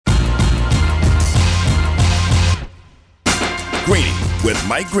Greeny with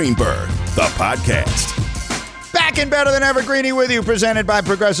Mike Greenberg, the podcast. Back and better than ever, Greeny with you, presented by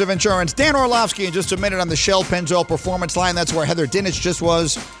Progressive Insurance. Dan Orlovsky in just a minute on the Shell Pennzoil Performance Line. That's where Heather Dinich just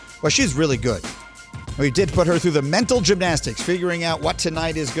was. Well, she's really good. We did put her through the mental gymnastics, figuring out what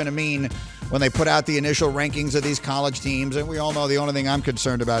tonight is going to mean when they put out the initial rankings of these college teams. And we all know the only thing I'm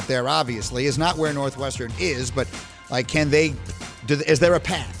concerned about there, obviously, is not where Northwestern is, but like, is there a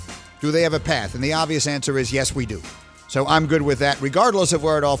path? Do they have a path? And the obvious answer is yes, we do. So I'm good with that, regardless of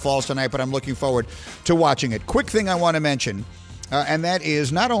where it all falls tonight, but I'm looking forward to watching it. Quick thing I want to mention, and that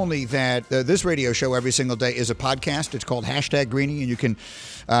is not only that this radio show every single day is a podcast. It's called #Greeny, and you can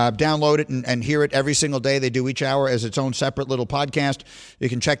download it and hear it every single day. They do each hour as its own separate little podcast. You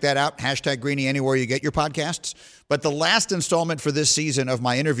can check that out, #Greeny, anywhere you get your podcasts. But the last installment for this season of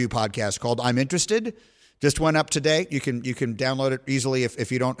my interview podcast called I'm Interested just went up today. You can download it easily if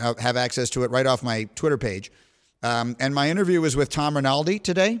you don't have access to it right off my Twitter page. And my interview was with Tom Rinaldi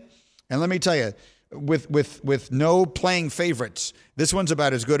today. And let me tell you, with no playing favorites, this one's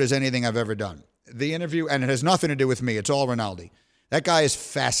about as good as anything I've ever done. The interview, and it has nothing to do with me. It's all Rinaldi. That guy is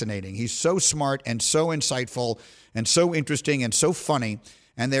fascinating. He's so smart and so insightful and so interesting and so funny.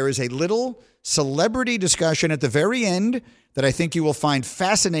 And there is a little celebrity discussion at the very end that I think you will find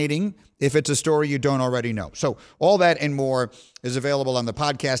fascinating if it's a story you don't already know. So all that and more is available on the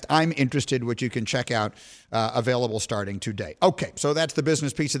podcast. I'm Interested, which you can check out, available starting today. Okay, so that's the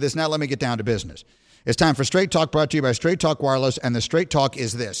business piece of this. Now let me get down to business. It's time for Straight Talk, brought to you by Straight Talk Wireless, and the Straight Talk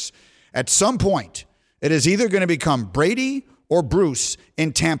is this. At some point, it is either going to become Brady or Bruce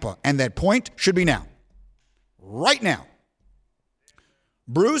in Tampa, and that point should be now. Right now.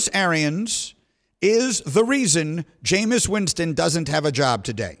 Bruce Arians is the reason Jameis Winston doesn't have a job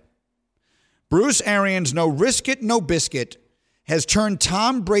today. Bruce Arians, no risk it, no biscuit, has turned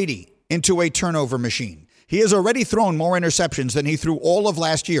Tom Brady into a turnover machine. He has already thrown more interceptions than he threw all of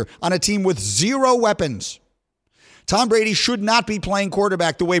last year on a team with zero weapons. Tom Brady should not be playing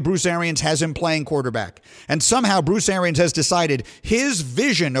quarterback the way Bruce Arians has him playing quarterback. And somehow Bruce Arians has decided his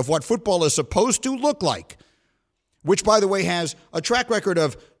vision of what football is supposed to look like, which, by the way, has a track record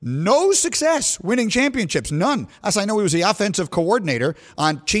of no success winning championships. None. As I know, he was the offensive coordinator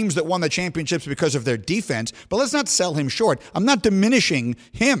on teams that won the championships because of their defense. But let's not sell him short. I'm not diminishing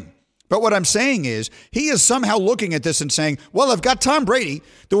him. But what I'm saying is he is somehow looking at this and saying, well, I've got Tom Brady,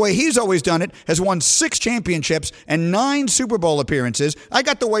 the way he's always done it, has won 6 championships and 9 Super Bowl appearances. I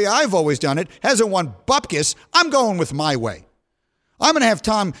got the way I've always done it, hasn't won bupkis. I'm going with my way. I'm going to have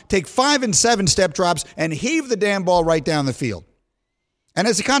Tom take 5 and 7 step drops and heave the damn ball right down the field. And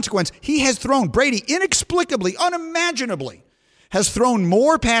as a consequence, he has thrown, Brady inexplicably, unimaginably, has thrown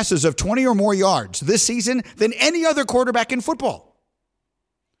more passes of 20 or more yards this season than any other quarterback in football.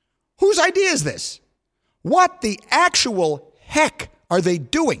 Whose idea is this? What the actual heck are they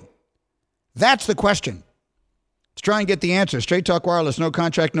doing? That's the question. Let's try and get the answer. Straight Talk Wireless, no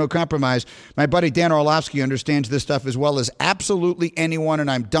contract, no compromise. My buddy Dan Orlovsky understands this stuff as well as absolutely anyone, and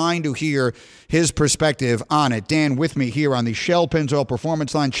I'm dying to hear his perspective on it. Dan with me here on the Shell Pennzoil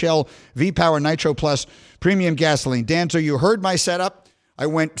Performance Line, Shell V-Power Nitro Plus Premium Gasoline. Dan, so you heard my setup. I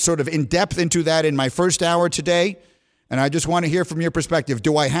went sort of in depth into that in my first hour today, and I just want to hear from your perspective.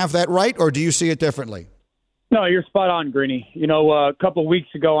 Do I have that right, or do you see it differently? No, you're spot on, Greeny. You know, a couple of weeks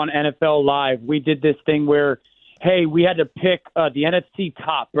ago on NFL Live, we did this thing where, hey, we had to pick the NFC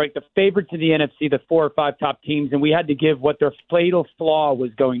top, right? The favorites of the NFC, the 4 or 5 top teams, and we had to give what their fatal flaw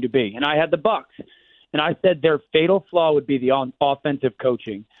was going to be. And I had the Bucks, and I said their fatal flaw would be the offensive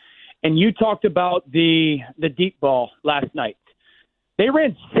coaching. And you talked about the deep ball last night. They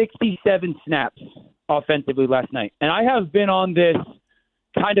ran 67 snaps offensively last night. And I have been on this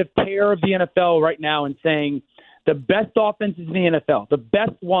kind of tear of the NFL right now and saying the best offenses in the NFL, the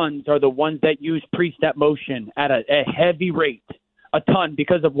best ones are the ones that use pre-snap motion at a heavy rate, a ton,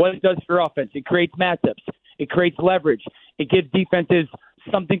 because of what it does for offense. It creates matchups. It creates leverage. It gives defenses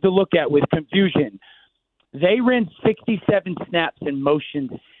something to look at with confusion. They ran 67 snaps in motion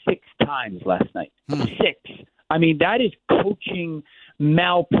 6 times last night. 6. I mean, that is coaching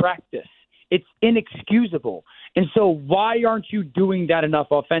malpractice. It's inexcusable. And so why aren't you doing that enough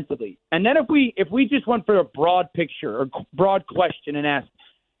offensively? And then if we just went for a broad picture or broad question and asked,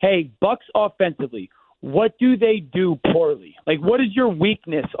 hey, Bucks offensively, what do they do poorly? Like, what is your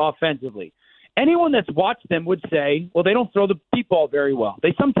weakness offensively? Anyone that's watched them would say, well, they don't throw the deep ball very well.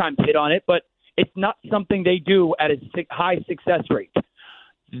 They sometimes hit on it, but it's not something they do at a high success rate.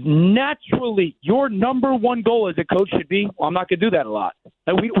 Naturally, your number one goal as a coach should be, well, I'm not going to do that a lot.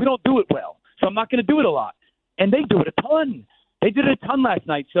 We don't do it well, so I'm not going to do it a lot. And they do it a ton. They did it a ton last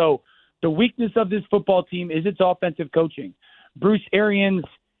night. So the weakness of this football team is its offensive coaching. Bruce Arians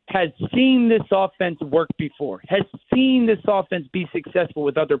has seen this offense work before, has seen this offense be successful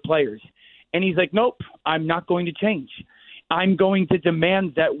with other players. And he's like, nope, I'm not going to change. I'm going to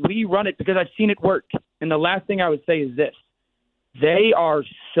demand that we run it because I've seen it work. And the last thing I would say is this. They are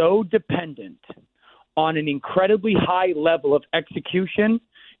so dependent on an incredibly high level of execution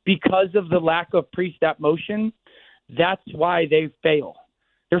because of the lack of pre-snap motion. That's why they fail.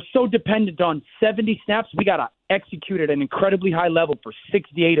 They're so dependent on 70 snaps. We got to execute at an incredibly high level for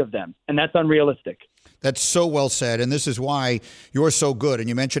 68 of them, and that's unrealistic. That's so well said, and this is why you're so good. And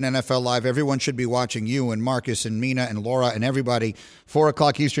you mentioned NFL Live. Everyone should be watching you and Marcus and Mina and Laura and everybody, 4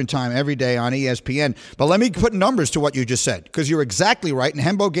 o'clock Eastern time every day on ESPN. But let me put numbers to what you just said, because you're exactly right, and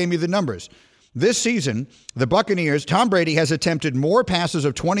Hembo gave me the numbers. This season, the Buccaneers, Tom Brady has attempted more passes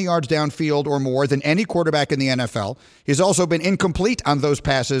of 20 yards downfield or more than any quarterback in the NFL. He's also been incomplete on those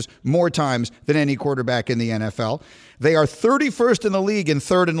passes more times than any quarterback in the NFL. They are 31st in the league in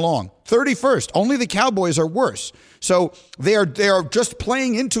third and long. 31st. Only the Cowboys are worse. So they are just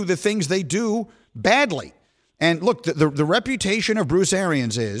playing into the things they do badly. And look, the reputation of Bruce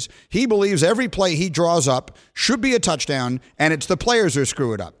Arians is he believes every play he draws up should be a touchdown, and it's the players who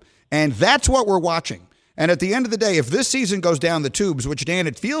screw it up. And that's what we're watching. And at the end of the day, if this season goes down the tubes, which, Dan,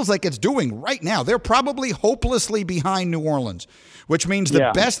 it feels like it's doing right now, they're probably hopelessly behind New Orleans, which means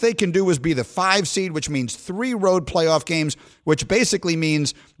the best they can do is be the 5 seed, which means 3 road playoff games, which basically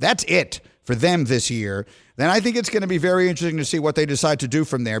means that's it for them this year. Then I think it's going to be very interesting to see what they decide to do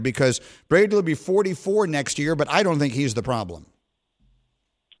from there, because Brady will be 44 next year, but I don't think he's the problem.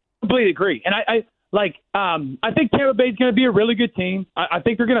 Completely agree. And I think Tampa Bay is going to be a really good team. I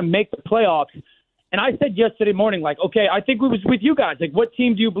think they're going to make the playoffs. And I said yesterday morning, okay, I think we was with you guys. Like, what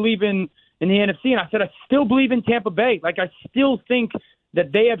team do you believe in the NFC? And I said, I still believe in Tampa Bay. Like, I still think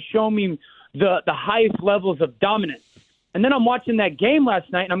that they have shown me the highest levels of dominance. And then I'm watching that game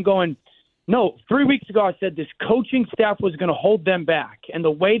last night, and I'm going, no, 3 weeks ago I said this coaching staff was going to hold them back, and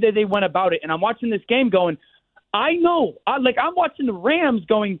the way that they went about it. And I'm watching this game going, I know. I'm watching the Rams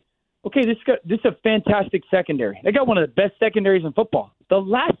going, okay, this is a fantastic secondary. They got one of the best secondaries in football. The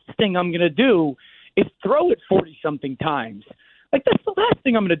last thing I'm going to do is throw it 40-something times. Like, that's the last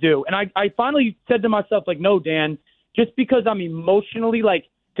thing I'm going to do. And I finally said to myself, no, Dan, just because I'm emotionally,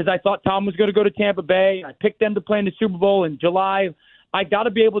 because I thought Tom was going to go to Tampa Bay, I picked them to play in the Super Bowl in July, I got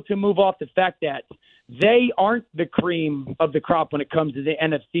to be able to move off the fact that they aren't the cream of the crop when it comes to the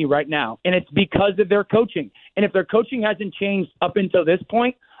NFC right now. And it's because of their coaching. And if their coaching hasn't changed up until this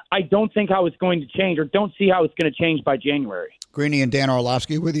point, I don't think how it's going to change, or don't see how it's going to change by January. Greeny and Dan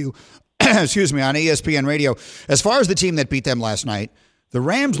Orlovsky with you, excuse me, on ESPN Radio. As far as the team that beat them last night, the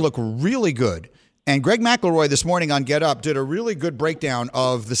Rams look really good. And Greg McElroy this morning on Get Up did a really good breakdown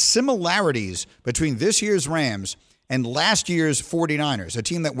of the similarities between this year's Rams and last year's 49ers, a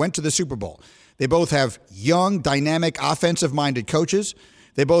team that went to the Super Bowl. They both have young, dynamic, offensive-minded coaches.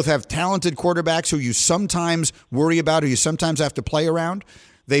 They both have talented quarterbacks who you sometimes worry about, who you sometimes have to play around.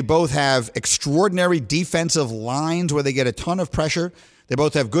 They both have extraordinary defensive lines where they get a ton of pressure. They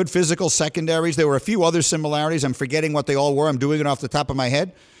both have good physical secondaries. There were a few other similarities. I'm forgetting what they all were. I'm doing it off the top of my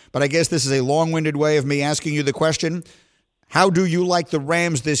head. But I guess this is a long-winded way of me asking you the question. How do you like the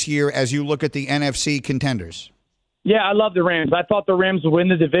Rams this year as you look at the NFC contenders? Yeah, I love the Rams. I thought the Rams would win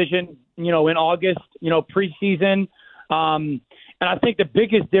the division, in August, preseason. And I think the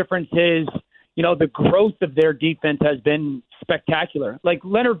biggest difference is, the growth of their defense has been spectacular. Like,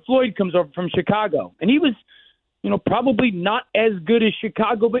 Leonard Floyd comes over from Chicago, and he was, probably not as good as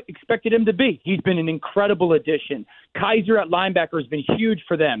Chicago expected him to be. He's been an incredible addition. Kaiser at linebacker has been huge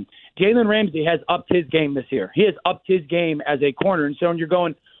for them. Jalen Ramsey has upped his game this year. He has upped his game as a corner. And so when you're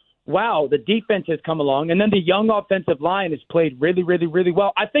going, wow, the defense has come along. And then the young offensive line has played really, really, really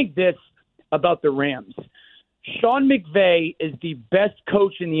well. I think this about the Rams. Sean McVay is the best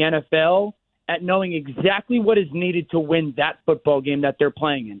coach in the NFL at knowing exactly what is needed to win that football game that they're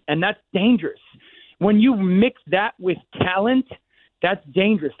playing in. And that's dangerous. When you mix that with talent, that's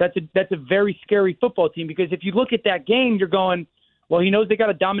dangerous. That's a very scary football team, because if you look at that game, you're going, well, he knows they got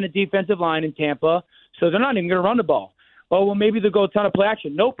a dominant defensive line in Tampa, so they're not even going to run the ball. Oh, well, maybe they'll go a ton of play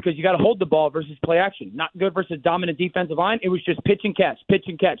action. Nope, because you got to hold the ball versus play action. Not good versus dominant defensive line. It was just pitch and catch, pitch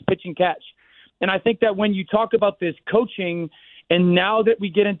and catch, pitch and catch. And I think that when you talk about this coaching, and now that we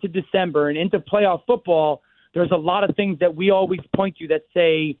get into December and into playoff football, there's a lot of things that we always point to that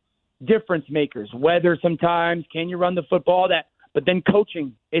say difference makers. Weather sometimes, can you run the football, that, but then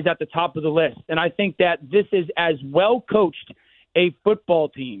coaching is at the top of the list. And I think that this is as well coached a football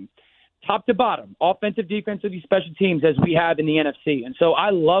team, top to bottom, offensive, defensive, special teams, as we have in the NFC. And so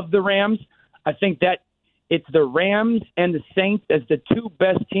I love the Rams. I think that it's the Rams and the Saints as the two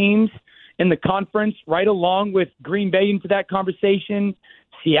best teams in the conference, right along with Green Bay into that conversation.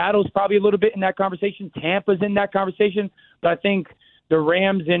 Seattle's probably a little bit in that conversation. Tampa's in that conversation. But I think the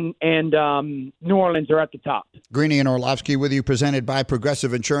Rams and New Orleans are at the top. Greeny and Orlovsky with you, presented by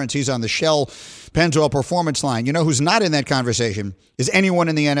Progressive Insurance. He's on the Shell Pennzoil Performance line. You know who's not in that conversation is anyone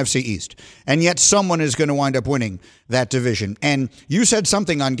in the NFC East. And yet someone is going to wind up winning that division. And you said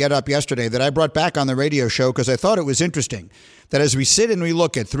something on Get Up yesterday that I brought back on the radio show because I thought it was interesting that as we sit and we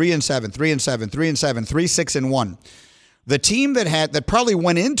look at 3-7, 3-7, 3-7, 3-6-1, the team that probably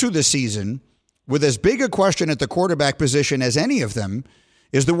went into the season with as big a question at the quarterback position as any of them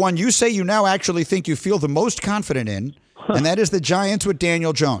is the one you say you now actually think you feel the most confident in, and that is the Giants with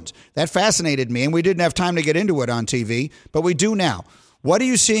Daniel Jones. That fascinated me, and we didn't have time to get into it on TV, but we do now. What are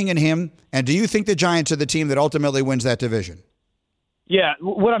you seeing in him, and do you think the Giants are the team that ultimately wins that division? Yeah,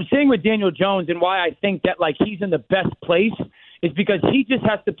 what I'm seeing with Daniel Jones and why I think that he's in the best place is because he just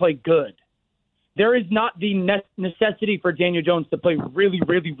has to play good. There is not the necessity for Daniel Jones to play really,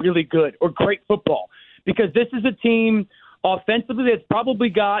 really, really good or great football because this is a team offensively that's probably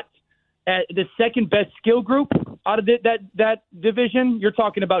got the second best skill group out of that division. You're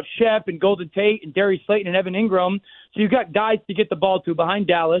talking about Shep and Golden Tate and Darius Slayton and Evan Ingram. So you've got guys to get the ball to behind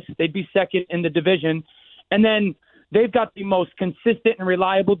Dallas. They'd be second in the division. And then they've got the most consistent and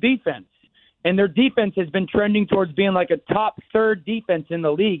reliable defense. And their defense has been trending towards being like a top third defense in the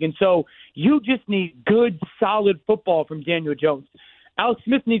league. And so you just need good, solid football from Daniel Jones. Alex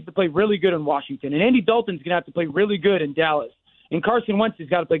Smith needs to play really good in Washington. And Andy Dalton's going to have to play really good in Dallas. And Carson Wentz has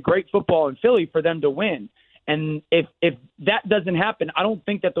got to play great football in Philly for them to win. And if that doesn't happen, I don't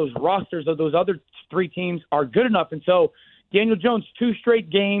think that those rosters of those other three teams are good enough. And so Daniel Jones, 2 straight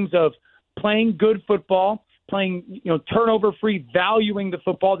games of playing good football, playing, turnover-free, valuing the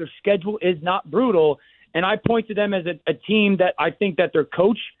football. Their schedule is not brutal. And I point to them as a team that I think that their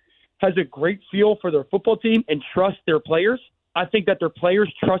coach has a great feel for their football team and trusts their players. I think that their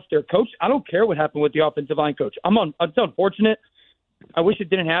players trust their coach. I don't care what happened with the offensive line coach. It's unfortunate. I wish it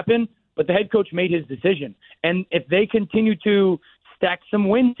didn't happen, but the head coach made his decision. And if they continue to stack some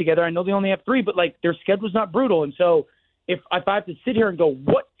wins together, I know they only have 3, but their schedule's not brutal. And so if I have to sit here and go,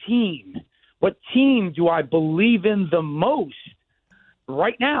 what team do I believe in the most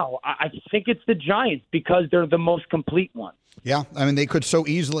right now? I think it's the Giants because they're the most complete one. Yeah, I mean, they could so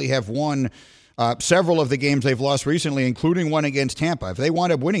easily have won several of the games they've lost recently, including one against Tampa. If they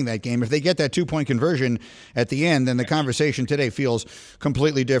wind up winning that game, if they get that 2-point conversion at the end, then the conversation today feels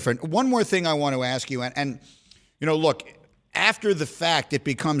completely different. One more thing I want to ask you, and look, after the fact, it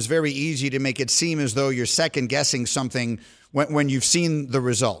becomes very easy to make it seem as though you're second-guessing something when you've seen the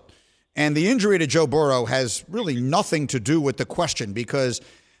result. And the injury to Joe Burrow has really nothing to do with the question because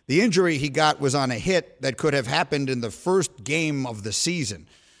the injury he got was on a hit that could have happened in the first game of the season.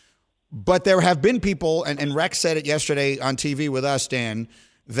 But there have been people, and Rex said it yesterday on TV with us, Dan,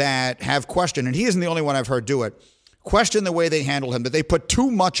 that have questioned, and he isn't the only one I've heard do it, question the way they handled him, that they put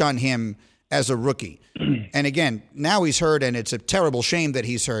too much on him as a rookie. And again, now he's hurt, and it's a terrible shame that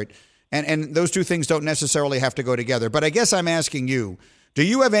he's hurt. And those two things don't necessarily have to go together. But I guess I'm asking you, do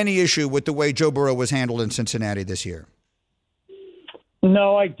you have any issue with the way Joe Burrow was handled in Cincinnati this year?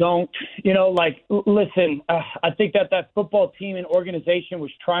 No, I don't. Listen, I think that football team and organization was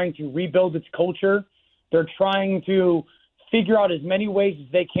trying to rebuild its culture. They're trying to figure out as many ways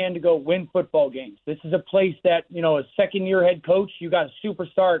as they can to go win football games. This is a place that, a second-year head coach, you got a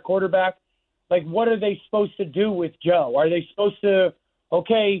superstar at quarterback. What are they supposed to do with Joe? Are they supposed to,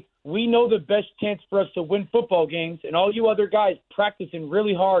 okay, we know the best chance for us to win football games, and all you other guys practicing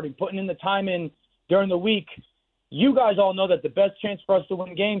really hard and putting in the time in during the week, you guys all know that the best chance for us to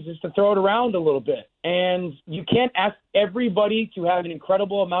win games is to throw it around a little bit. And you can't ask everybody to have an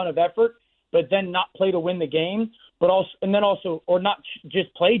incredible amount of effort, but then not play to win the game, or not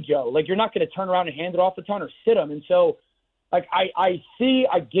just play Joe. You're not going to turn around and hand it off a ton or sit him. And so, I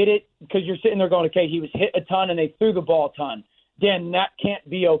get it because you're sitting there going, okay, he was hit a ton and they threw the ball a ton. Dan, that can't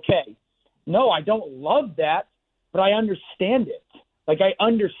be okay. No, I don't love that, but I understand it. I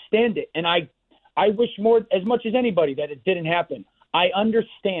understand it. And I wish more, as much as anybody, that it didn't happen. I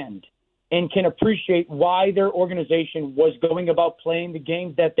understand and can appreciate why their organization was going about playing the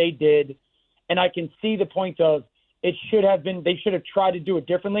games that they did. And I can see the point of they should have tried to do it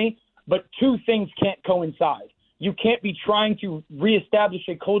differently, but two things can't coincide. You can't be trying to reestablish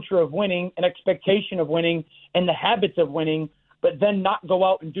a culture of winning, an expectation of winning, and the habits of winning, but then not go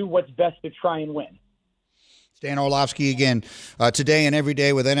out and do what's best to try and win. Dan Orlovsky again today and every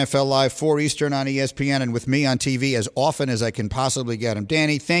day with NFL Live, 4 Eastern on ESPN, and with me on TV as often as I can possibly get him.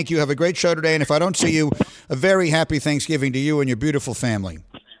 Danny, thank you. Have a great show today, and if I don't see you, a very happy Thanksgiving to you and your beautiful family.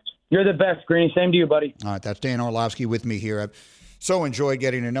 You're the best, Greeny. Same to you, buddy. All right, that's Dan Orlovsky with me here. I've so enjoyed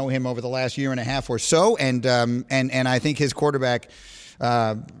getting to know him over the last year and a half or so, and I think his quarterback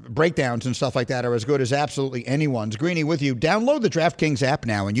breakdowns and stuff like that are as good as absolutely anyone's. Greeny with you. Download the DraftKings app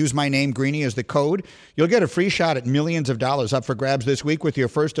now and use my name, Greeny, as the code. You'll get a free shot at millions of dollars up for grabs this week with your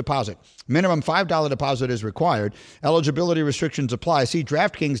first deposit. Minimum $5 deposit is required. Eligibility restrictions apply. See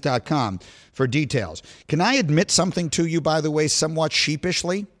DraftKings.com for details. Can I admit something to you, by the way, somewhat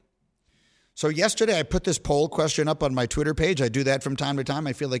sheepishly? So yesterday I put this poll question up on my Twitter page. I do that from time to time.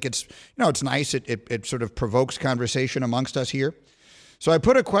 I feel like it's nice. It sort of provokes conversation amongst us here. So I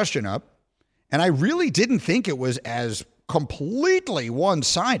put a question up, and I really didn't think it was as completely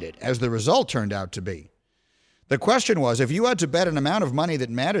one-sided as the result turned out to be. The question was, if you had to bet an amount of money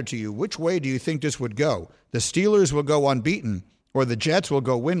that mattered to you, which way do you think this would go? The Steelers will go unbeaten, or the Jets will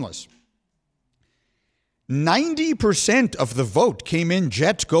go winless? 90% of the vote came in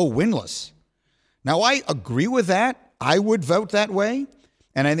Jets go winless. Now, I agree with that. I would vote that way.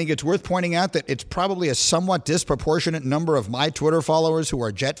 And I think it's worth pointing out that it's probably a somewhat disproportionate number of my Twitter followers who are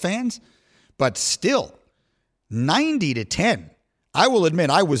Jet fans. But still, 90-10. I will admit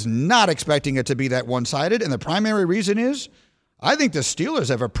I was not expecting it to be that one-sided. And the primary reason is I think the Steelers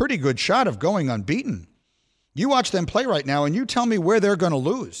have a pretty good shot of going unbeaten. You watch them play right now and you tell me where they're going to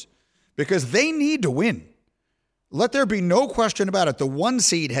lose. Because they need to win. Let there be no question about it. The 1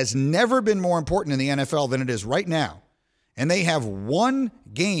 seed has never been more important in the NFL than it is right now. And they have 1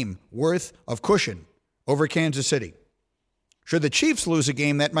 game worth of cushion over Kansas City. Should the Chiefs lose a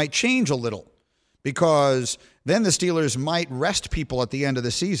game, that might change a little because then the Steelers might rest people at the end of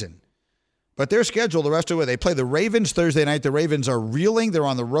the season. But their schedule the rest of the way, they play the Ravens Thursday night. The Ravens are reeling. They're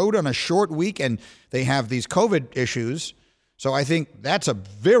on the road on a short week, and they have these COVID issues. So I think that's a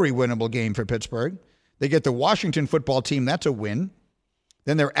very winnable game for Pittsburgh. They get the Washington football team. That's a win.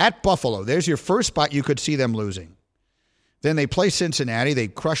 Then they're at Buffalo. There's your first spot you could see them losing. Then they play Cincinnati. They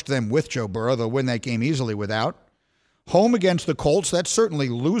crushed them with Joe Burrow. They'll win that game easily without. Home against the Colts. That's certainly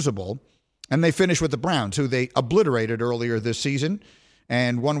losable. And they finish with the Browns, who they obliterated earlier this season.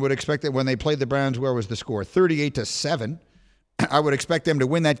 And one would expect that when they played the Browns, where was the score? 38-7. I would expect them to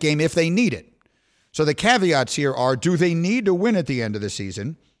win that game if they need it. So the caveats here are, do they need to win at the end of the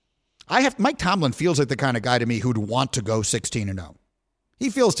season? Mike Tomlin feels like the kind of guy to me who'd want to go 16-0.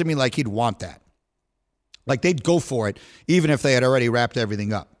 He feels to me like he'd want that. Like they'd go for it, even if they had already wrapped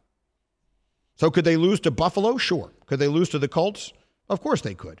everything up. So could they lose to Buffalo? Sure. Could they lose to the Colts? Of course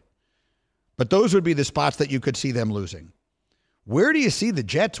they could. But those would be the spots that you could see them losing. Where do you see the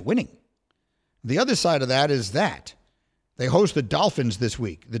Jets winning? The other side of that is that they host the Dolphins this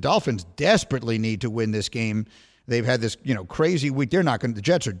week. The Dolphins desperately need to win this game. They've had this, crazy week. The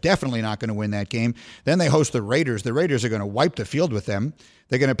Jets are definitely not going to win that game. Then they host the Raiders. The Raiders are going to wipe the field with them.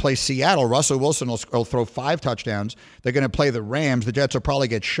 They're going to play Seattle. Russell Wilson will throw 5 touchdowns. They're going to play the Rams. The Jets will probably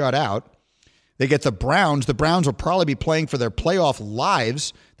get shut out. They get the Browns. The Browns will probably be playing for their playoff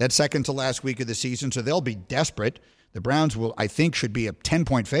lives that second to last week of the season, so they'll be desperate. The Browns should be a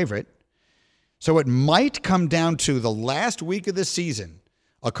 10-point favorite. So it might come down to the last week of the season,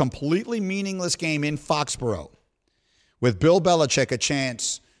 a completely meaningless game in Foxborough, with Bill Belichick a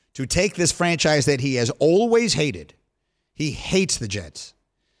chance to take this franchise that he has always hated. He hates the Jets,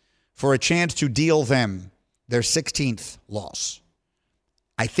 for a chance to deal them their 16th loss.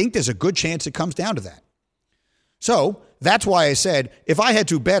 I think there's a good chance it comes down to that. So that's why I said if I had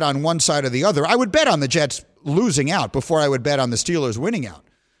to bet on one side or the other, I would bet on the Jets losing out before I would bet on the Steelers winning out.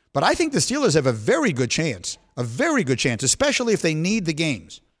 But I think the Steelers have a very good chance, especially if they need the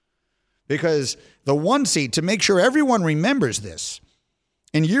games. Because the 1 seed, to make sure everyone remembers this,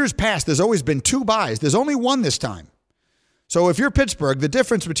 in years past, there's always been 2 byes. There's only 1 this time. So if you're Pittsburgh, the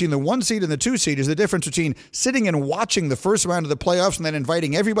difference between the 1 seed and the 2 seed is the difference between sitting and watching the first round of the playoffs and then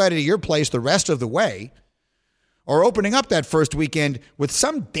inviting everybody to your place the rest of the way, or opening up that first weekend with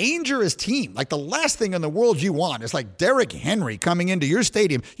some dangerous team. Like the last thing in the world you want is like Derrick Henry coming into your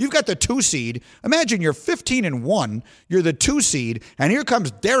stadium. You've got the 2 seed. Imagine you're 15-1. You're the 2 seed. And here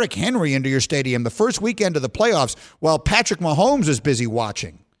comes Derrick Henry into your stadium the first weekend of the playoffs while Patrick Mahomes is busy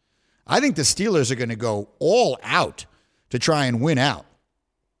watching. I think the Steelers are going to go all out to try and win out.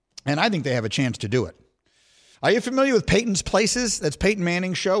 And I think they have a chance to do it. Are you familiar with Peyton's Places? That's Peyton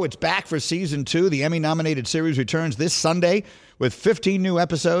Manning's show. It's back for season 2. The Emmy-nominated series returns this Sunday With 15 new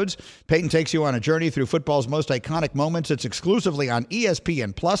episodes, Peyton takes you on a journey through football's most iconic moments. It's exclusively on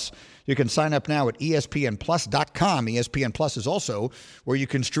ESPN+. You can sign up now at ESPNplus.com. ESPN Plus is also where you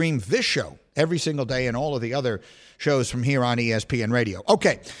can stream this show every single day and all of the other shows from here on ESPN Radio.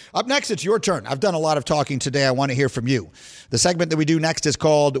 Okay, up next, it's your turn. I've done a lot of talking today. I want to hear from you. The segment that we do next is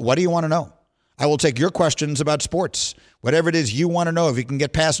called What Do You Want to Know? I will take your questions about sports. Whatever it is you want to know, if you can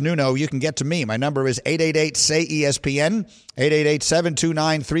get past Nuno, you can get to me. My number is 888-SAY-ESPN,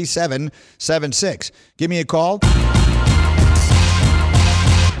 888-729-3776. Give me a call.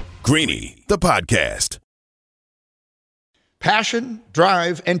 Greeny, the podcast. Passion,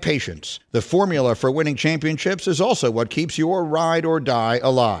 drive, and patience. The formula for winning championships is also what keeps your ride or die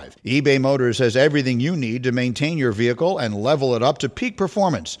alive. eBay Motors has everything you need to maintain your vehicle and level it up to peak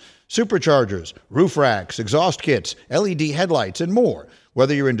performance. Superchargers, roof racks, exhaust kits, LED headlights, and more.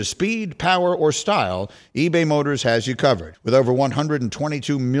 Whether you're into speed, power, or style, eBay Motors has you covered. With over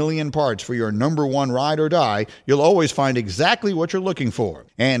 122 million parts for your number one ride or die, you'll always find exactly what you're looking for.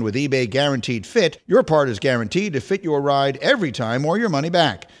 And with eBay Guaranteed Fit, your part is guaranteed to fit your ride every time or your money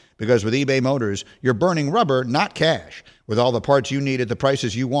back. Because with eBay Motors, you're burning rubber, not cash. With all the parts you need at the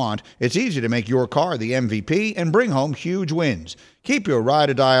prices you want, it's easy to make your car the MVP and bring home huge wins. Keep your ride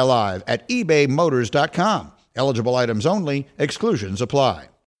or die alive at ebaymotors.com. Eligible items only. Exclusions apply.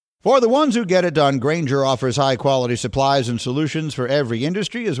 For the ones who get it done, Grainger offers high-quality supplies and solutions for every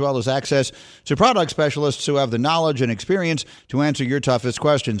industry, as well as access to product specialists who have the knowledge and experience to answer your toughest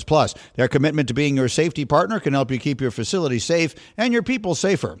questions. Plus, their commitment to being your safety partner can help you keep your facility safe and your people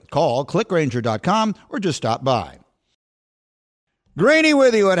safer. Call, clickgrainger.com, or just stop by. Greeny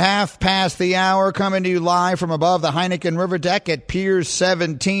with you at 1:30, coming to you live from above the Heineken River Deck at Pier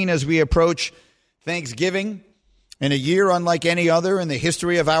 17 as we approach Thanksgiving in a year unlike any other in the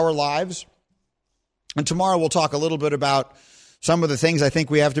history of our lives. And tomorrow we'll talk a little bit about some of the things I think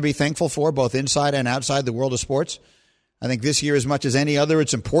we have to be thankful for, both inside and outside the world of sports. I think this year, as much as any other,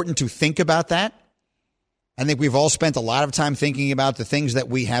 it's important to think about that. I think we've all spent a lot of time thinking about the things that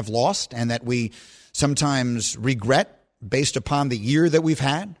we have lost and that we sometimes regret based upon the year that we've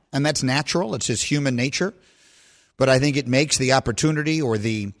had. And that's natural. It's just human nature. But I think it makes the opportunity or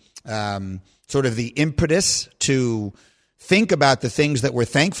the sort of the impetus to think about the things that we're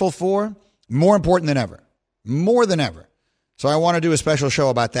thankful for more important than ever, more than ever. So I want to do a special show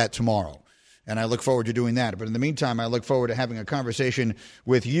about that tomorrow, and I look forward to doing that. But in the meantime, I look forward to having a conversation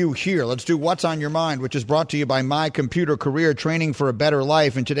with you here. Let's do What's on Your Mind, which is brought to you by My Computer Career Training for a Better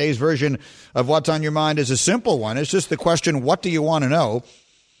Life. And today's version of What's on Your Mind is a simple one. It's just the question, what do you want to know?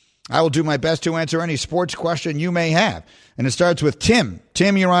 I will do my best to answer any sports question you may have. And it starts with Tim.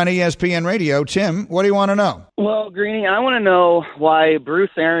 Tim, you're on ESPN Radio. Tim, what do you want to know? Well, Greeny, I want to know why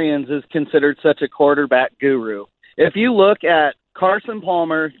Bruce Arians is considered such a quarterback guru. If you look at Carson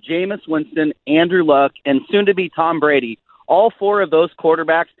Palmer, Jameis Winston, Andrew Luck, and soon-to-be Tom Brady, all four of those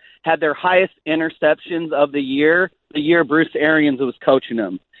quarterbacks had their highest interceptions of the year Bruce Arians was coaching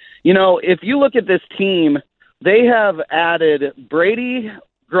them. You know, if you look at this team, they have added Brady,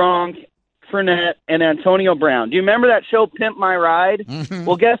 Gronk, Fournette, and Antonio Brown. Do you remember that show, Pimp My Ride? Mm-hmm.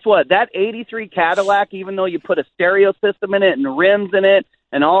 Well, guess what? That 83 Cadillac, even though you put a stereo system in it and rims in it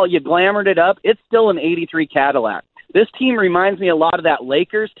and all, you glamored it up, it's still an 83 Cadillac. This team reminds me a lot of that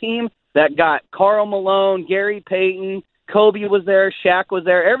Lakers team that got Karl Malone, Gary Payton, Kobe was there, Shaq was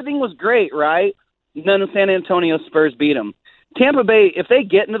there. Everything was great, right? And then the San Antonio Spurs beat them. Tampa Bay, if they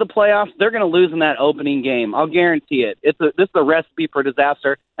get into the playoffs, they're going to lose in that opening game. I'll guarantee it. This is a recipe for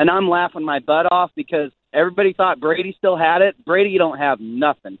disaster, and I'm laughing my butt off because everybody thought Brady still had it. Brady, you don't have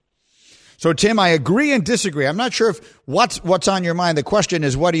nothing. So, Tim, I agree and disagree. I'm not sure if what's on your mind. The question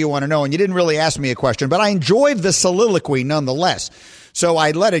is, what do you want to know? And you didn't really ask me a question, but I enjoyed the soliloquy nonetheless. So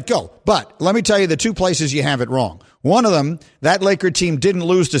I let it go. But let me tell you the two places you have it wrong. One of them, that Laker team didn't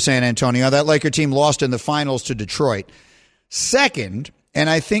lose to San Antonio. That Laker team lost in the finals to Detroit. Second, and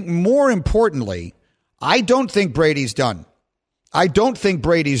I think more importantly, I don't think Brady's done. I don't think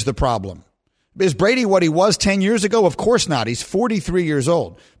Brady's the problem. Is Brady what he was 10 years ago? Of course not. He's 43 years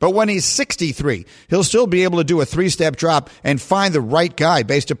old. But when he's 63, he'll still be able to do a three-step drop and find the right guy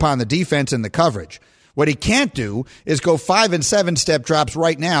based upon the defense and the coverage. What he can't do is go 5 and 7-step drops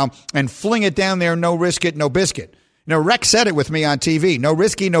right now and fling it down there, no risk it, no biscuit. You know, Rex said it with me on TV. No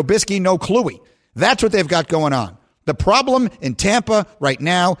risky, no bisky, no cluey. That's what they've got going on. The problem in Tampa right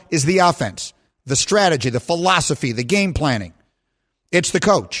now is the offense, the strategy, the philosophy, the game planning. It's the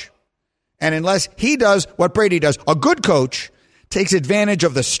coach. And unless he does what Brady does, a good coach takes advantage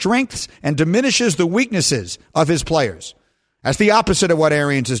of the strengths and diminishes the weaknesses of his players. That's the opposite of what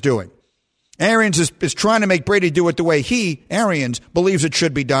Arians is doing. Arians is trying to make Brady do it the way Arians, believes it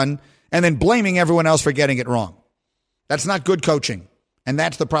should be done, and then blaming everyone else for getting it wrong. That's not good coaching, and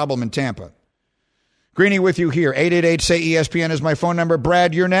that's the problem in Tampa. Greeny with you here. 888-SAY-ESPN is my phone number.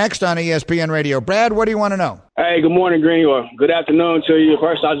 Brad, you're next on ESPN Radio. Brad, what do you want to know? Hey, good morning, Greeny. Or good afternoon to you.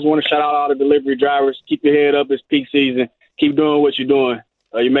 First, I just want to shout out all the delivery drivers. Keep your head up. It's peak season. Keep doing what you're doing.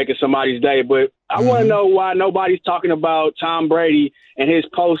 You're making somebody's day. But I want to know why nobody's talking about Tom Brady and his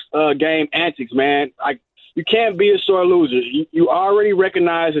post-game antics, man. You can't be a sore loser. You already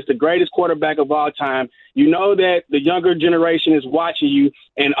recognize as the greatest quarterback of all time. You know that the younger generation is watching you,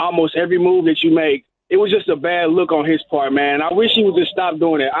 and almost every move that you make, it was just a bad look on his part, man. I wish he would just stop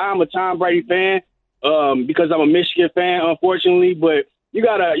doing it. I'm a Tom Brady fan because I'm a Michigan fan, unfortunately, but you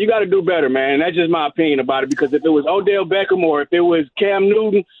gotta do better, man. That's just my opinion about it, because if it was Odell Beckham or if it was Cam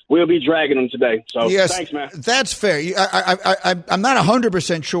Newton, we'll be dragging them today. So yes, thanks, man. That's fair. I'm not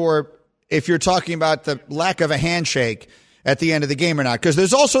 100% sure if you're talking about the lack of a handshake at the end of the game or not, because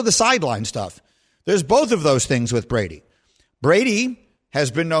there's also the sideline stuff. There's both of those things with Brady. Brady has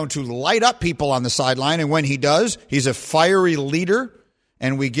been known to light up people on the sideline, and when he does, he's a fiery leader,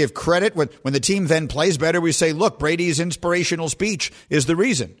 and we give credit. When the team then plays better, we say, look, Brady's inspirational speech is the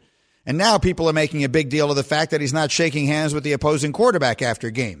reason. And now people are making a big deal of the fact that he's not shaking hands with the opposing quarterback after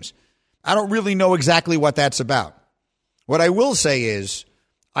games. I don't really know exactly what that's about. What I will say is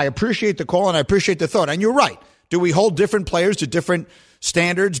I appreciate the call and I appreciate the thought. And you're right. Do we hold different players to different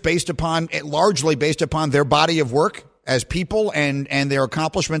standards largely based upon their body of work as people and their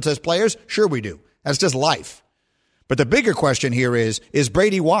accomplishments as players? Sure we do. That's just life. But the bigger question here is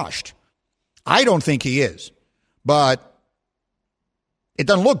Brady washed? I don't think he is, but it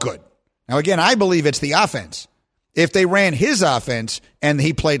doesn't look good. Now, again, I believe it's the offense. If they ran his offense and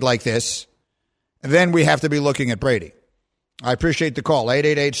he played like this, then we have to be looking at Brady. I appreciate the call.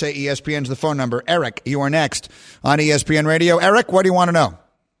 888-SAY-ESPN is the phone number. Eric, you are next on ESPN Radio. Eric, what do you want to know?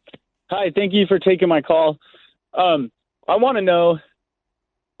 Hi, thank you for taking my call. I want to know,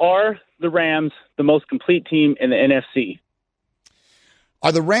 are the Rams the most complete team in the NFC?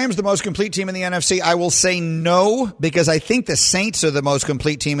 Are the Rams the most complete team in the NFC? I will say no, because I think the Saints are the most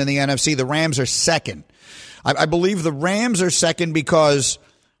complete team in the NFC. The Rams are second. I believe the Rams are second because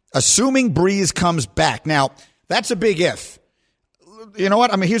assuming Breeze comes back. Now, that's a big if. You know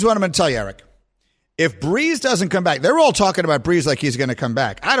what? Here's what I'm going to tell you, Eric. If Breeze doesn't come back, they're all talking about Breeze like he's going to come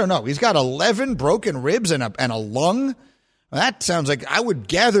back. I don't know. He's got 11 broken ribs and a lung. That sounds like I would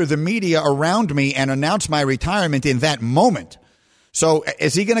gather the media around me and announce my retirement in that moment. So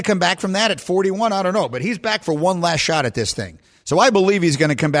is he going to come back from that at 41? I don't know. But he's back for one last shot at this thing. So I believe he's going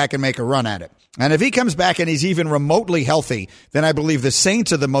to come back and make a run at it. And if he comes back and he's even remotely healthy, then I believe the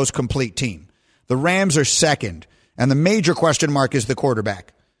Saints are the most complete team. The Rams are second. And the major question mark is the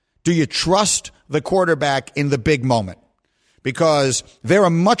quarterback. Do you trust the quarterback in the big moment? Because they're a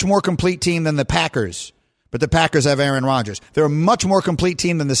much more complete team than the Packers, but the Packers have Aaron Rodgers. They're a much more complete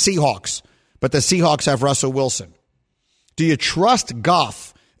team than the Seahawks, but the Seahawks have Russell Wilson. Do you trust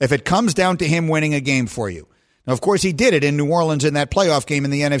Goff if it comes down to him winning a game for you? Now, of course, he did it in New Orleans in that playoff game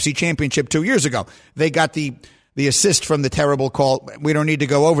in the NFC Championship 2 years ago. They got the assist from the terrible call. We don't need to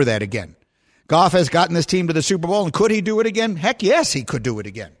go over that again. Goff has gotten this team to the Super Bowl, and could he do it again? Heck yes, he could do it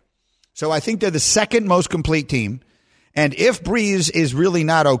again. So I think they're the second most complete team. And if Breeze is really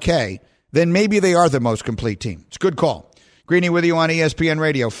not okay, then maybe they are the most complete team. It's a good call. Greeny with you on ESPN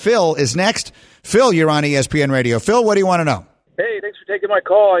Radio. Phil is next. Phil, you're on ESPN Radio. Phil, what do you want to know? Hey, thanks for taking my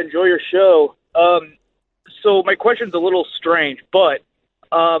call. I enjoy your show. So my question's a little strange, but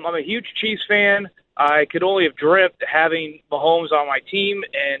I'm a huge Chiefs fan. I could only have dreamt having Mahomes on my team,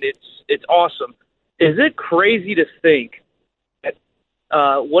 and it's awesome. Is it crazy to think that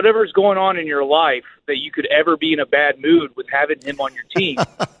whatever's going on in your life that you could ever be in a bad mood with having him on your team?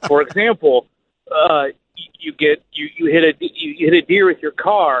 For example, you hit a deer with your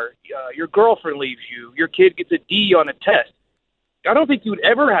car, your girlfriend leaves you, your kid gets a D on a test. I don't think you would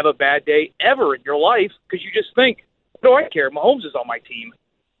ever have a bad day ever in your life because you just think, what do I care? Mahomes is on my team.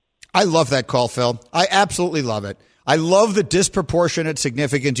 I love that call, Phil. I absolutely love it. I love the disproportionate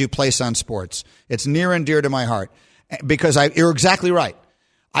significance you place on sports. It's near and dear to my heart because you're exactly right.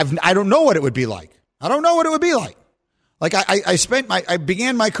 I don't know what it would be like. I don't know what it would be like. Like I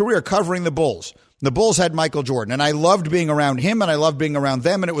began my career covering the Bulls. The Bulls had Michael Jordan, and I loved being around him, and I loved being around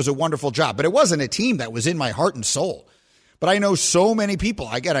them, and it was a wonderful job. But it wasn't a team that was in my heart and soul. But I know so many people.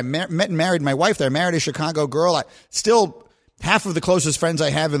 I met and married my wife there. I married a Chicago girl. Still, half of the closest friends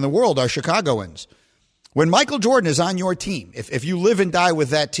I have in the world are Chicagoans. When Michael Jordan is on your team, if you live and die with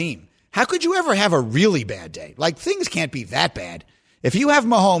that team, how could you ever have a really bad day? Like, things can't be that bad If you have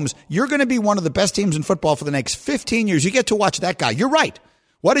Mahomes, you're going to be one of the best teams in football for the next 15 years. You get to watch that guy. You're right.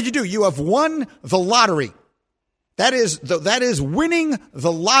 What did you do? You have won the lottery. That is winning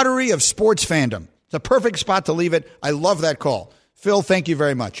the lottery of sports fandom. It's a perfect spot to leave it. I love that call. Phil, thank you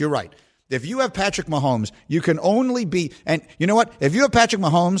very much. You're right. If you have Patrick Mahomes, you can only be, and you know what? If you have Patrick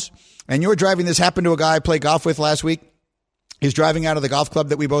Mahomes and you're driving, this happened to a guy I played golf with last week. He's driving out of the golf club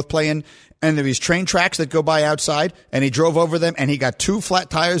that we both play in, and there are these train tracks that go by outside, and he drove over them, and he got 2 flat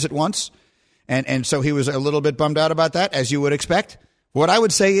tires at once. And so he was a little bit bummed out about that, as you would expect. What I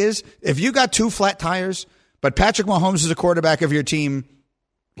would say is, if you got 2 flat tires, but Patrick Mahomes is a quarterback of your team,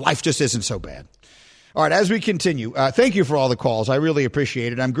 life just isn't so bad. All right, as we continue, thank you for all the calls. I really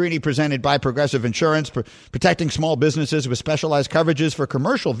appreciate it. I'm Greeny, presented by Progressive Insurance, protecting small businesses with specialized coverages for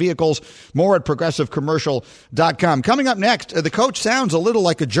commercial vehicles. More at progressivecommercial.com. Coming up next, the coach sounds a little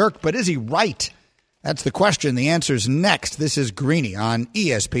like a jerk, but is he right? That's the question. The answer's next. This is Greeny on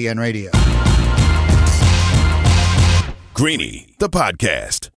ESPN Radio. Greeny, the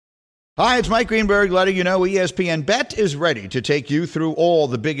podcast. Hi, it's Mike Greenberg letting you know ESPN Bet is ready to take you through all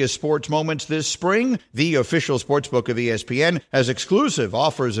the biggest sports moments this spring. The official sportsbook of ESPN has exclusive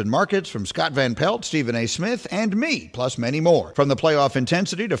offers and markets from Scott Van Pelt, Stephen A. Smith, and me, plus many more. From the playoff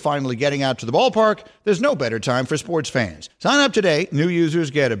intensity to finally getting out to the ballpark, there's no better time for sports fans. Sign up today. New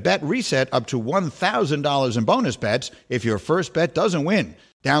users get a bet reset up to $1,000 in bonus bets if your first bet doesn't win.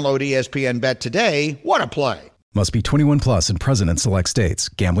 Download ESPN Bet today. What a play. Must be 21 plus and present in select states.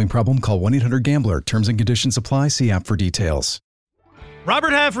 Gambling problem? Call 1-800-GAMBLER. Terms and conditions apply. See app for details.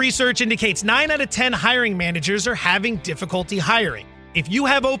 Robert Half research indicates 9 out of 10 hiring managers are having difficulty hiring. If you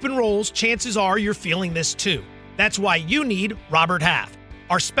have open roles, chances are you're feeling this too. That's why you need Robert Half.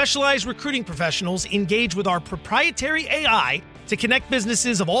 Our specialized recruiting professionals engage with our proprietary AI to connect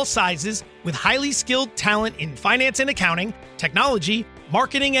businesses of all sizes with highly skilled talent in finance and accounting, technology,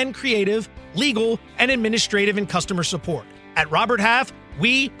 marketing and creative, legal, and administrative and customer support. At Robert Half,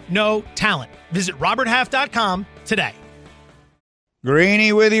 we know talent. Visit roberthalf.com today.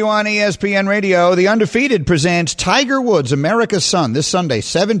 Greeny with you on ESPN Radio. The Undefeated presents Tiger Woods, America's Son, this Sunday,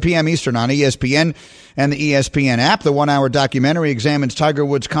 7 p.m. Eastern on ESPN and the ESPN app. The 1-hour documentary examines Tiger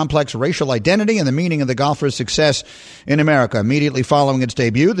Woods' complex racial identity and the meaning of the golfer's success in America. Immediately following its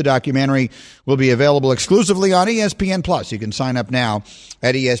debut, the documentary will be available exclusively on ESPN+. You can sign up now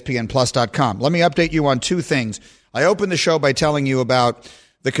at ESPNplus.com. Let me update you on 2 things. I opened the show by telling you about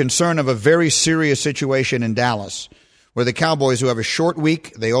the concern of a very serious situation in Dallas, where the Cowboys, who have a short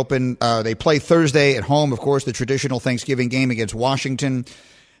week, they play Thursday at home, of course, the traditional Thanksgiving game against Washington.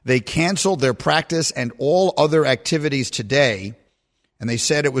 They canceled their practice and all other activities today, and they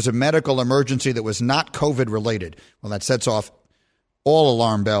said it was a medical emergency that was not COVID-related. Well, that sets off all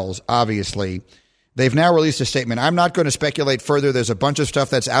alarm bells, obviously. They've now released a statement. I'm not going to speculate further. There's a bunch of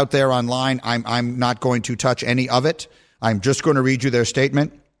stuff that's out there online. I'm not going to touch any of it. I'm just going to read you their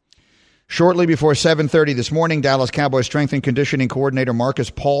statement. Shortly before 7:30 this morning, Dallas Cowboys strength and conditioning coordinator Marcus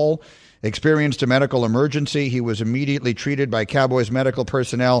Paul experienced a medical emergency. He was immediately treated by Cowboys medical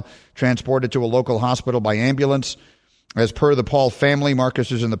personnel, transported to a local hospital by ambulance. As per the Paul family,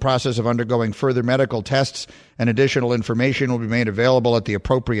 Marcus is in the process of undergoing further medical tests, and additional information will be made available at the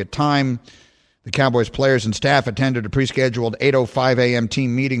appropriate time. The Cowboys players and staff attended a pre-scheduled 8:05 a.m.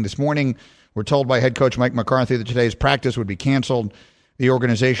 team meeting this morning. We're told by head coach Mike McCarthy that today's practice would be canceled. The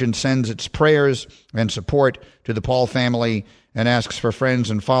organization sends its prayers and support to the Paul family and asks for friends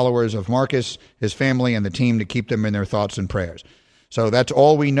and followers of Marcus, his family, and the team to keep them in their thoughts and prayers. So that's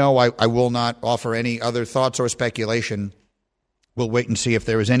all we know. I will not offer any other thoughts or speculation. We'll wait and see if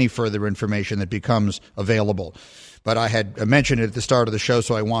there is any further information that becomes available. But I had mentioned it at the start of the show,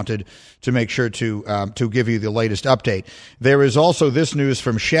 so I wanted to make sure to give you the latest update. There is also this news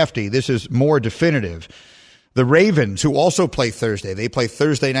from Shefty. This is more definitive. The Ravens, who also play Thursday, they play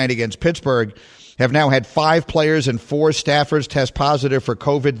Thursday night against Pittsburgh, have now had 5 players and 4 staffers test positive for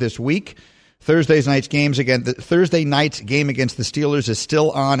COVID this week. Thursday night's game against the Steelers is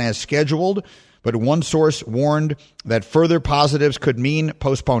still on as scheduled, but one source warned that further positives could mean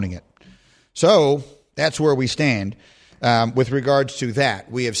postponing it. So that's where we stand with regards to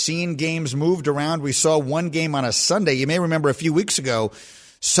that. We have seen games moved around. We saw one game on a Sunday. You may remember a few weeks ago,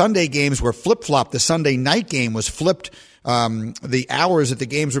 Sunday games were flip-flopped. The Sunday night game was flipped. The hours that the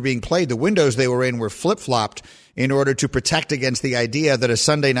games were being played, the windows they were in were flip-flopped in order to protect against the idea that a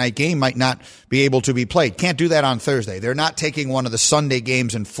Sunday night game might not be able to be played. Can't do that on Thursday. They're not taking one of the Sunday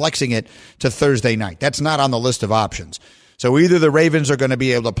games and flexing it to Thursday night. That's not on the list of options. So either the Ravens are going to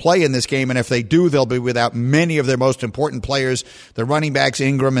be able to play in this game, and if they do, they'll be without many of their most important players, the running backs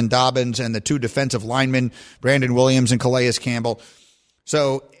Ingram and Dobbins, and the 2 defensive linemen, Brandon Williams and Calais Campbell.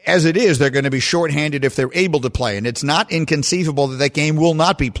 So as it is, they're going to be shorthanded if they're able to play. And it's not inconceivable that that game will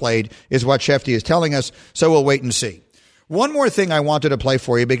not be played, is what Shefty is telling us. So we'll wait and see. One more thing I wanted to play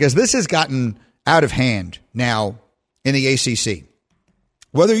for you, because this has gotten out of hand now in the ACC.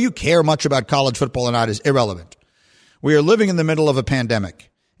 Whether you care much about college football or not is irrelevant. We are living in the middle of a pandemic,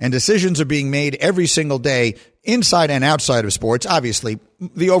 and decisions are being made every single day inside and outside of sports. Obviously,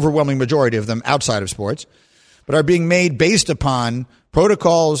 the overwhelming majority of them outside of sports, but are being made based upon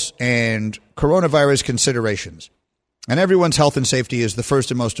protocols and coronavirus considerations. And everyone's health and safety is the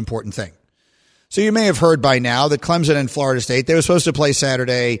first and most important thing. So you may have heard by now that Clemson and Florida State, they were supposed to play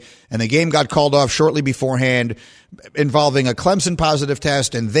Saturday, and the game got called off shortly beforehand involving a Clemson positive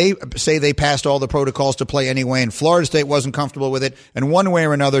test, and they say they passed all the protocols to play anyway, and Florida State wasn't comfortable with it. And one way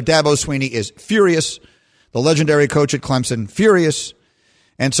or another, Dabo Swinney is furious, the legendary coach at Clemson, furious.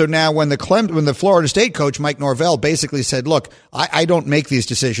 And so now when the Florida State coach, Mike Norvell, basically said, look, I don't make these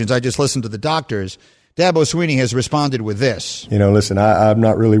decisions, I just listen to the doctors, Dabo Swinney has responded with this. Listen, I'm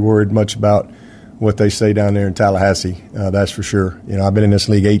not really worried much about what they say down there in Tallahassee, that's for sure. I've been in this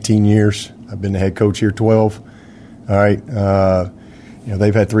league 18 years. I've been the head coach here 12. All right.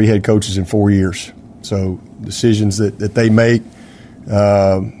 They've had 3 head coaches in 4 years. So decisions that they make,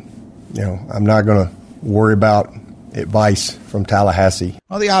 I'm not going to worry about advice from Tallahassee.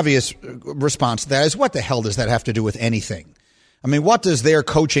 Well, the obvious response to that is, what the hell does that have to do with anything? I mean, what does their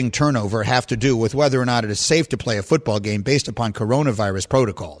coaching turnover have to do with whether or not it is safe to play a football game based upon coronavirus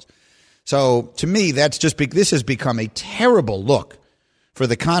protocols? So to me, this has become a terrible look for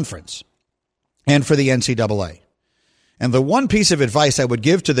the conference and for the NCAA. And the one piece of advice I would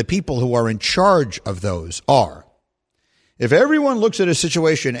give to the people who are in charge of those are, if everyone looks at a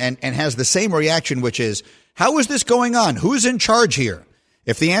situation and has the same reaction, which is, how is this going on? Who's in charge here?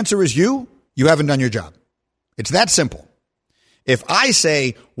 If the answer is you haven't done your job. It's that simple. If I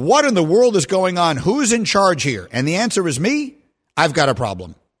say, what in the world is going on? Who's in charge here? And the answer is me, I've got a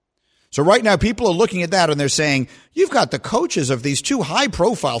problem. So right now, people are looking at that and they're saying, you've got the coaches of these 2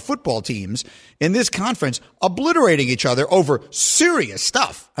 high-profile football teams in this conference obliterating each other over serious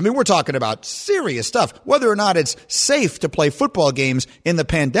stuff. I mean, we're talking about serious stuff, whether or not it's safe to play football games in the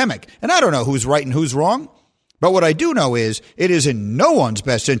pandemic. And I don't know who's right and who's wrong, but what I do know is it is in no one's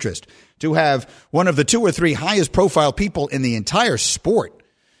best interest to have one of the 2 or 3 highest-profile people in the entire sport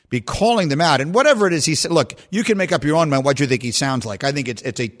be calling them out. And whatever it is he said, look, you can make up your own mind what you think he sounds like. I think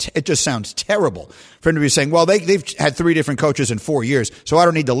it just sounds terrible for him to be saying, well, they've had 3 different coaches in 4 years, so I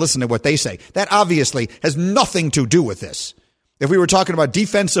don't need to listen to what they say. That obviously has nothing to do with this. If we were talking about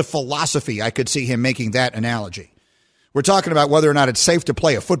defensive philosophy, I could see him making that analogy. We're talking about whether or not it's safe to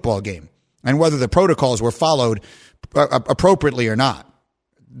play a football game and whether the protocols were followed appropriately or not.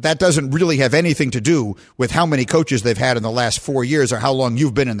 That doesn't really have anything to do with how many coaches they've had in the last 4 years or how long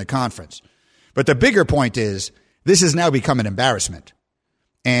you've been in the conference. But the bigger point is, this has now become an embarrassment.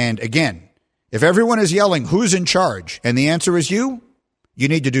 And again, if everyone is yelling, who's in charge? And the answer is you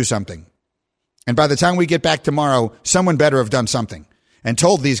need to do something. And by the time we get back tomorrow, someone better have done something and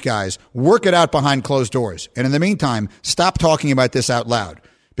told these guys, work it out behind closed doors. And in the meantime, stop talking about this out loud,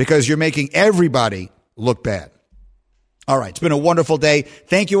 because you're making everybody look bad. All right, it's been a wonderful day.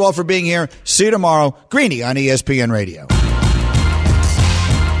 Thank you all for being here. See you tomorrow. Greeny on ESPN Radio.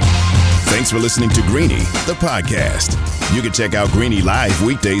 Thanks for listening to Greeny, the podcast. You can check out Greeny live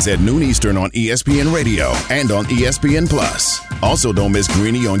weekdays at noon Eastern on ESPN Radio and on ESPN Plus. Also, don't miss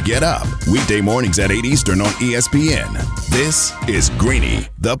Greeny on Get Up, weekday mornings at 8 Eastern on ESPN. This is Greeny,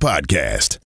 the podcast.